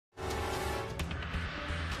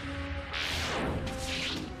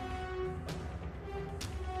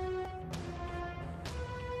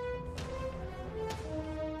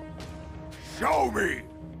Show me!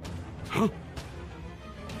 Huh?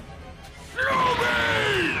 Show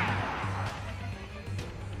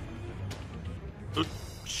me!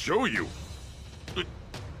 Show you?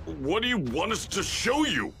 What do you want us to show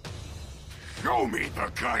you? Show me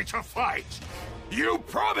the guy to fight! You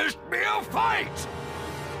promised me a fight!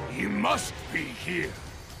 He must be here.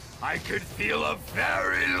 I could feel a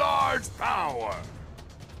very large power.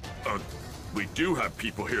 We do have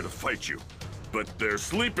people here to fight you, but they're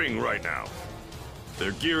sleeping right now.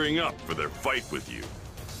 They're gearing up for their fight with you.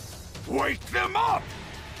 Wake them up!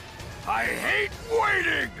 I hate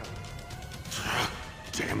waiting!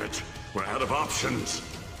 Damn it, we're out of options.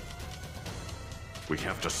 We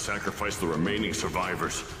have to sacrifice the remaining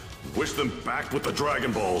survivors, wish them back with the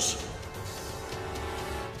Dragon Balls.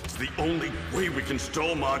 It's the only way we can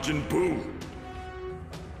stall Majin Buu.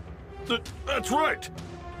 That's right!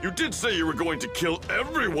 You did say you were going to kill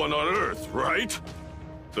everyone on Earth, right?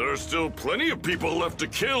 There are still plenty of people left to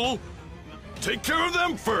kill. Take care of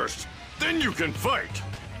them first, then you can fight.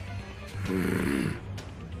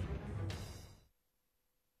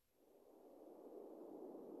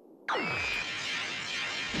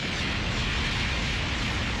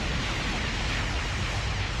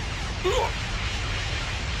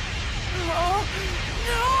 Oh,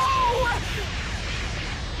 no!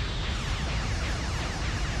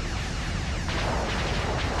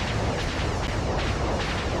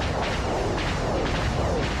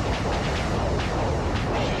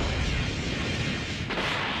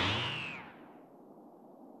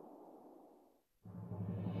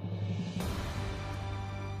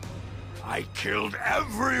 I killed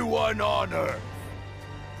everyone on Earth.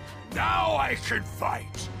 Now I can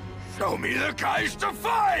fight. Show me the guys to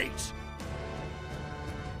fight!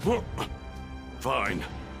 Fine.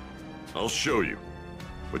 I'll show you.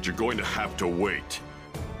 But you're going to have to wait.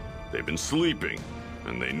 They've been sleeping,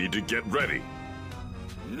 and they need to get ready.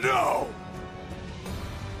 No!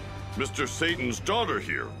 Mr. Satan's daughter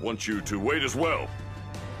here wants you to wait as well.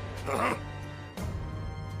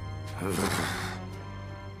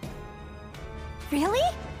 Really?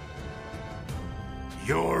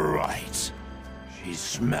 You're right. She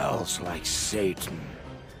smells like Satan.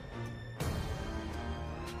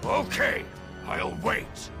 Okay, I'll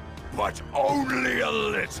wait, but only a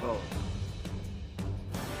little.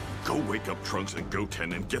 Go wake up Trunks and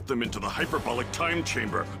Goten and get them into the hyperbolic time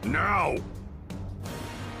chamber, now!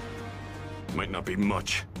 Might not be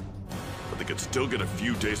much, but they could still get a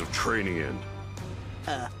few days of training in.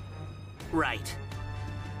 Right.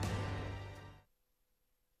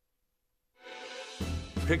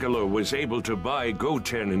 Piccolo was able to buy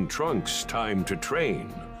Goten and Trunks time to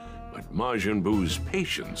train, but Majin Buu's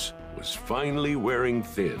patience was finally wearing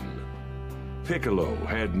thin. Piccolo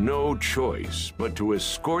had no choice but to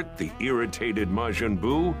escort the irritated Majin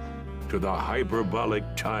Buu to the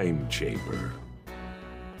hyperbolic time chamber.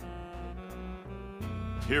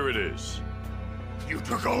 Here it is. You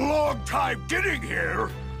took a long time getting here!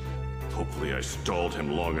 Hopefully I stalled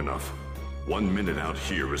him long enough. 1 minute out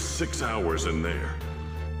here is 6 hours in there.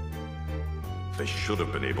 They should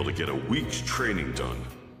have been able to get a week's training done.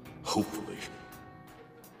 Hopefully.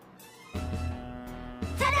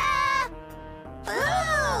 Ta-da!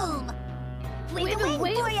 Boom! We've been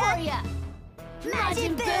waiting for ya!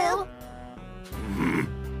 Majin Buu!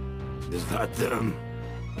 Is that them?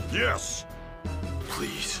 Yes!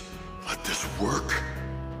 Please, let this work.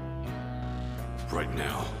 Right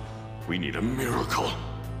now, we need a miracle.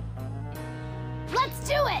 Let's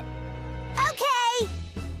do it! Okay!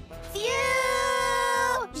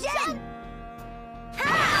 Fusion!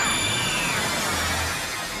 Ha!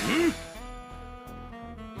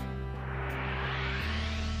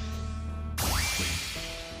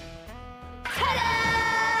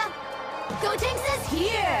 Ta-da! Gotenks is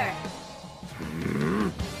here!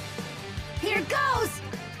 Here goes!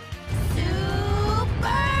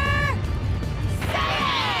 Super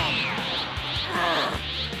Saiyan!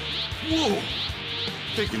 Whoa!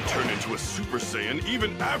 They can turn into a Super Saiyan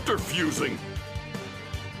even after fusing!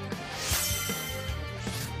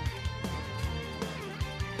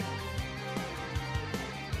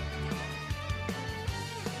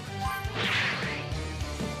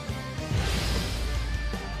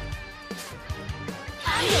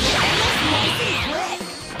 I'm gonna end this nice and quick!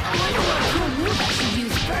 I wonder what cool move I should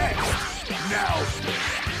use first! Now,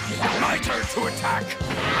 my turn to attack!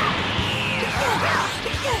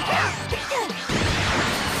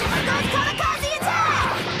 Super Ghost Kamikaze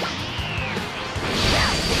attack!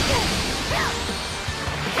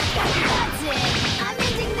 That's it! I'm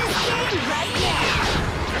ending this game right now!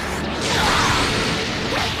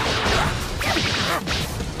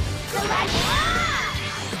 Select one!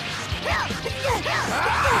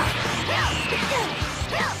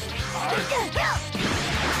 Galactic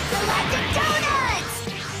Donuts!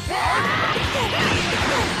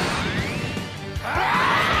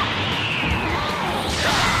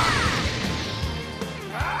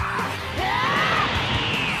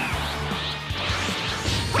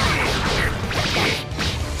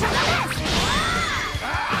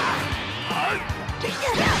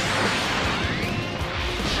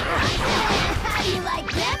 How do you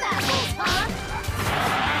like them apples, huh?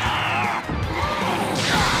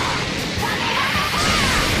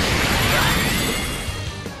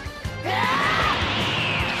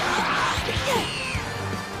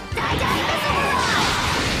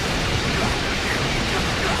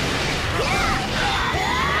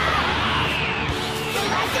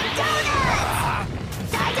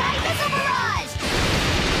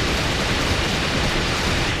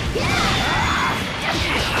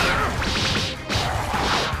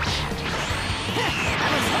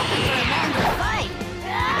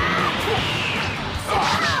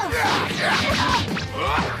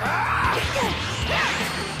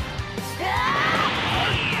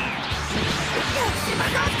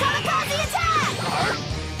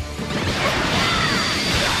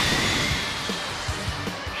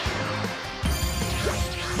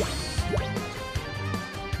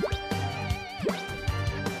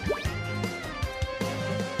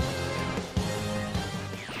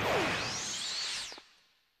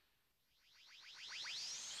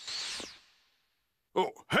 Oh,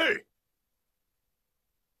 hey!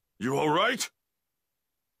 You all right?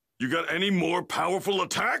 You got any more powerful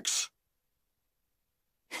attacks?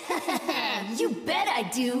 You bet I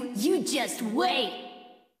do. You just wait.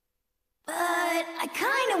 But I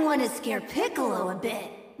kind of want to scare Piccolo a bit.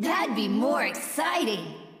 That'd be more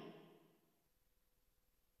exciting.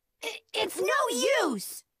 It's no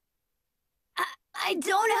use! I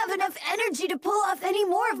don't have enough energy to pull off any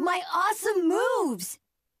more of my awesome moves!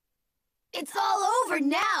 It's all over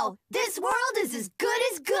now! This world is as good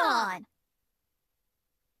as gone!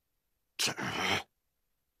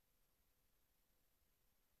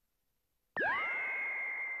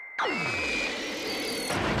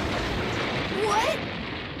 What?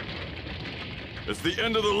 It's the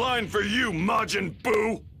end of the line for you, Majin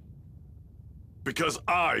Buu! Because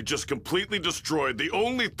I just completely destroyed the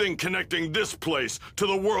only thing connecting this place to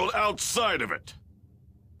the world outside of it.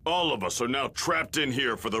 All of us are now trapped in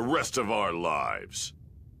here for the rest of our lives.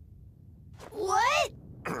 What?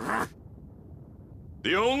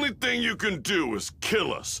 The only thing you can do is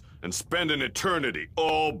kill us and spend an eternity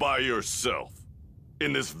all by yourself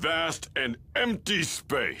in this vast and empty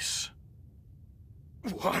space.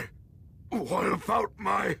 Why? What about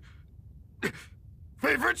my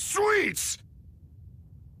favorite sweets?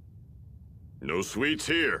 No sweets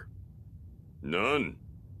here. None.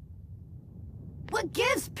 What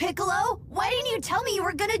gives, Piccolo? Why didn't you tell me you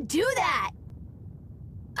were gonna do that?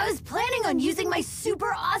 I was planning on using my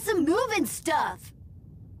super awesome move and stuff.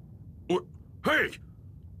 Hey!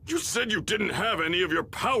 You said you didn't have any of your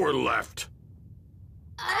power left.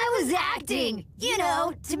 I was acting, you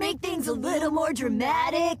know, to make things a little more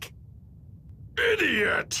dramatic.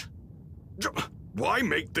 Idiot! Why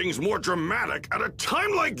make things more dramatic at a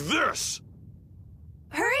time like this?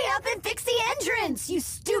 Hurry up and fix the entrance, you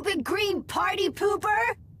stupid green party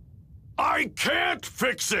pooper! I can't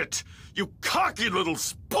fix it! You cocky little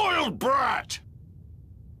spoiled brat!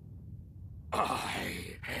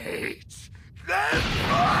 I hate this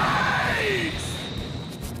place!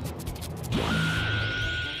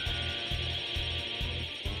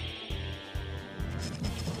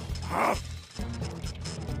 Huh?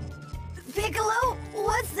 Piccolo,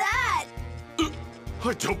 what's that?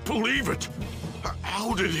 I don't believe it!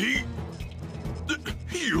 How did he...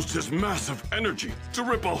 He used his massive energy to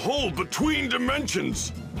rip a hole between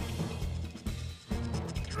dimensions!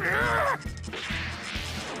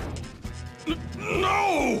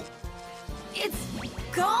 No! It's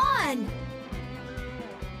gone!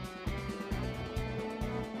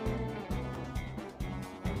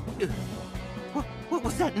 What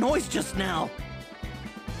was that noise just now?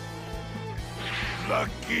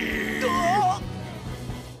 Lucky! Oh!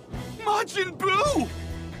 Majin Buu!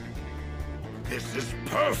 This is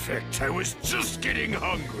perfect. I was just getting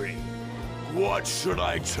hungry. What should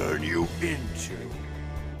I turn you into?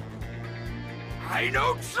 I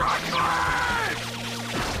know chocolate!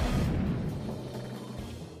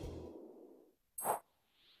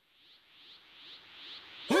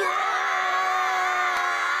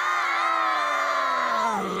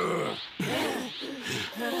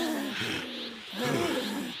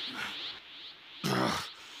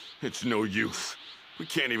 It's no use. We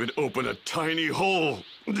can't even open a tiny hole.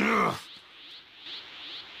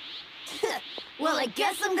 Well, Well, I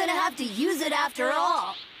guess I'm gonna have to use it after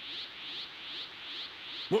all.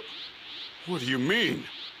 What do you mean?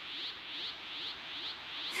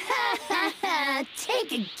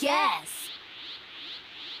 Take a guess.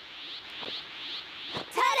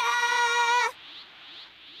 Ta-da!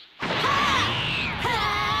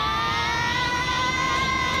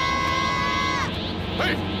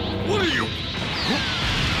 Hey, what are you?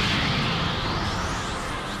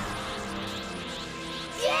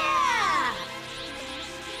 Yeah!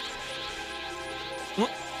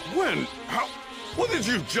 When? How? What did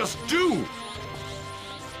you just do?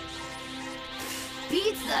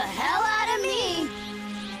 Beats the hell out of me.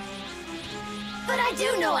 But I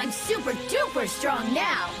do know I'm super duper strong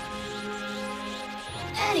now.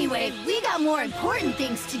 Anyway, we got more important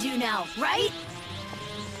things to do now, right?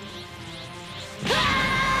 Ah!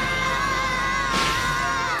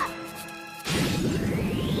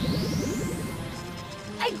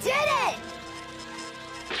 I did it!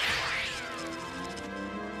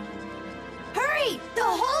 Hurry! The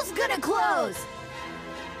hole's gonna close!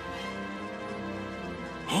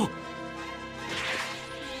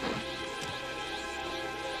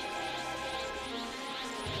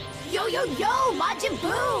 Yo, yo, yo! Majin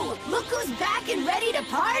Buu! Look who's back and ready to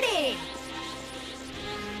party!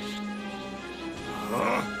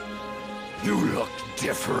 Huh? You look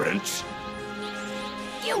different.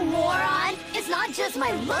 You moron! It's not just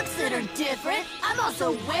my looks that are different. I'm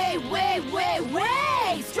also way, way, way,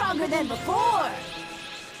 way stronger than before!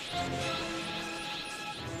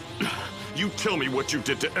 You tell me what you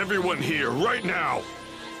did to everyone here right now!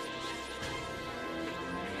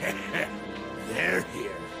 They're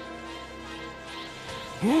here.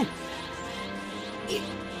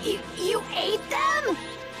 You ate them?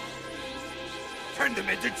 Turn them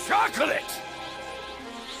into chocolate!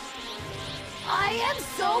 I am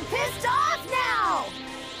so pissed off now!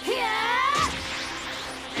 Yeah!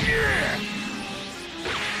 Yeah!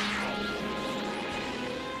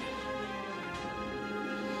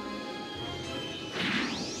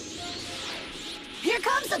 Here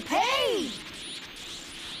comes the pain!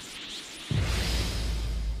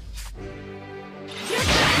 Here's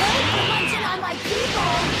the pain for munching on my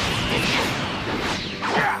people!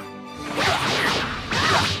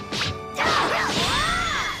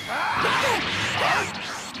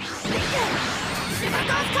 Super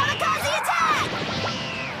Ghost Kamikaze attack!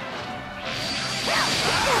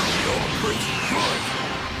 You're pretty good.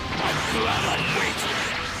 I'm glad I waited.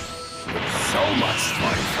 So much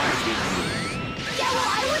fun fighting you. Yeah, well,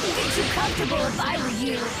 I wouldn't get too comfortable if I were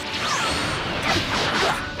you.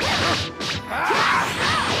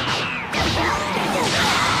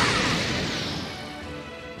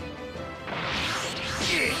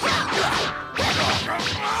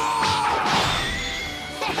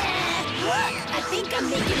 Look, I think I'm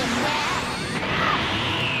making him mad.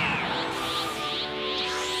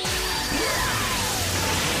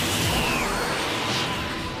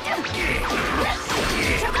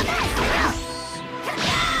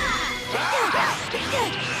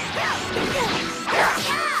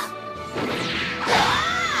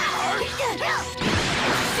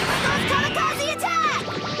 Kamikaze attack!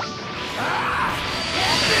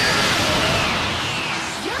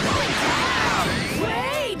 You're going down!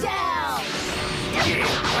 Way down!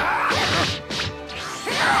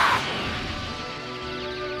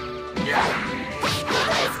 Look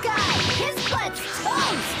at this guy! His butt's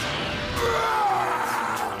toast!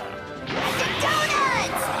 Magic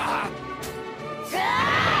donuts!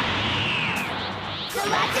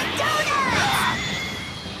 Galactic donuts!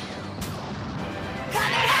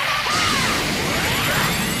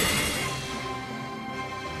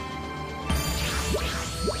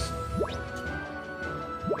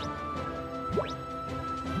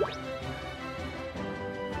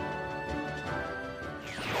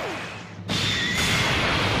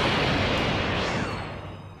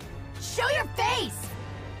 Show your face!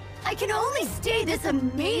 I can only stay this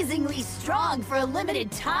amazingly strong for a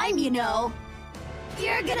limited time, you know.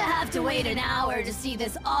 You're gonna have to wait an hour to see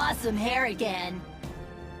this awesome hair again.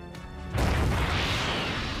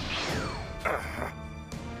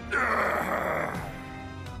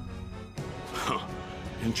 Huh.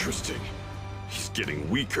 Interesting. He's getting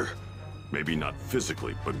weaker. Maybe not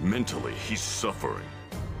physically, but mentally, he's suffering.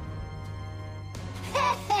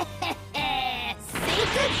 Say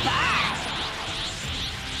goodbye!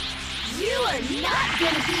 You are not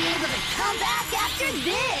gonna be able to come back after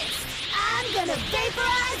this! I'm gonna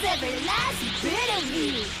vaporize every last bit of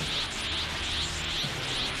you!